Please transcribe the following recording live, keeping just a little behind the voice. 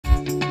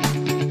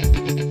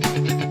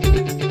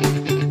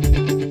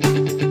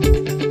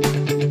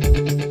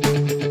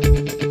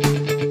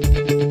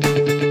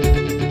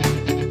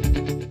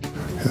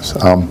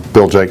Yes, I'm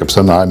Bill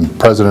Jacobson. I'm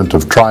president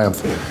of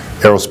Triumph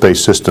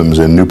Aerospace Systems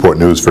in Newport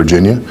News,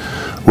 Virginia.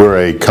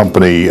 We're a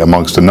company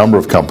amongst a number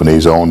of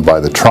companies owned by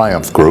the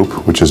Triumph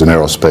Group, which is an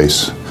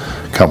aerospace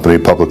company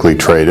publicly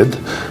traded.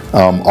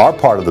 Our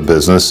part of the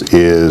business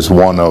is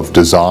one of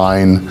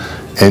design,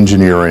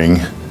 engineering,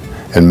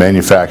 and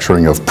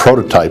manufacturing of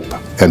prototype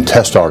and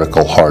test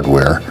article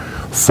hardware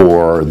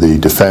for the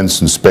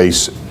defense and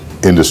space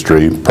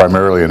industry,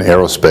 primarily in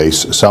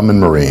aerospace, some in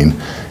marine,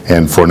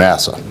 and for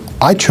NASA.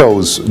 I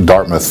chose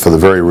Dartmouth for the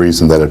very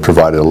reason that it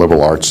provided a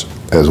liberal arts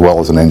as well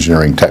as an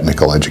engineering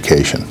technical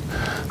education.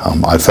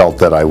 I felt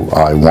that I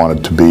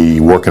wanted to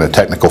work in a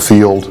technical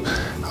field,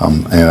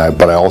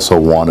 but I also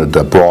wanted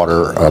a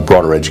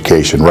broader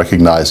education,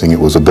 recognizing it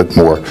was a bit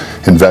more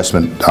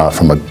investment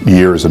from a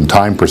years and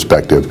time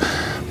perspective,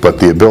 but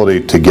the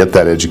ability to get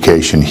that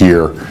education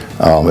here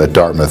at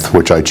Dartmouth,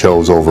 which I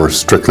chose over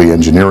strictly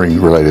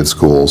engineering-related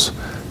schools,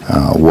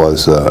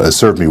 has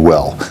served me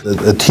well.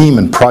 A team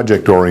and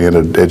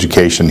project-oriented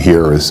education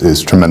here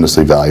is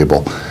tremendously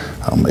valuable.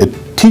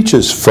 It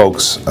teaches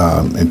folks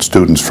and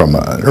students from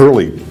an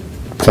early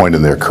point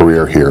in their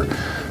career here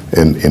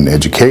in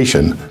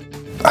education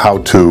how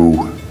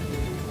to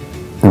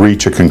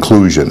reach a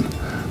conclusion,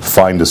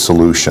 find a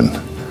solution,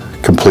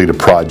 complete a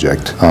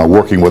project,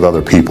 working with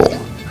other people.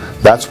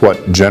 That's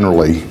what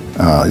generally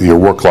your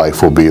work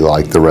life will be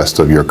like the rest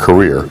of your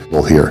career.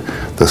 Well, here,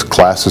 the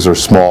classes are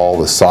small,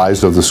 the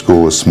size of the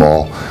school is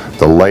small,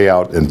 the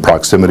layout and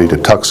proximity to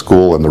Tuck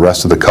School and the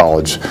rest of the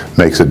college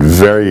makes it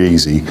very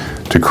easy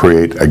to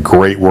create a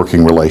great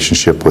working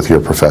relationship with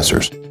your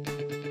professors.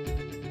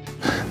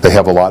 They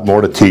have a lot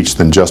more to teach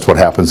than just what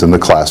happens in the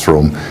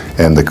classroom,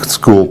 and the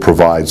school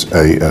provides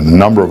a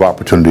number of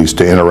opportunities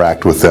to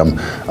interact with them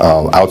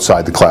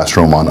outside the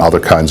classroom on other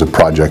kinds of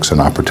projects and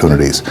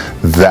opportunities.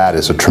 That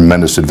is a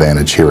tremendous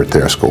advantage here at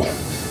Thayer School.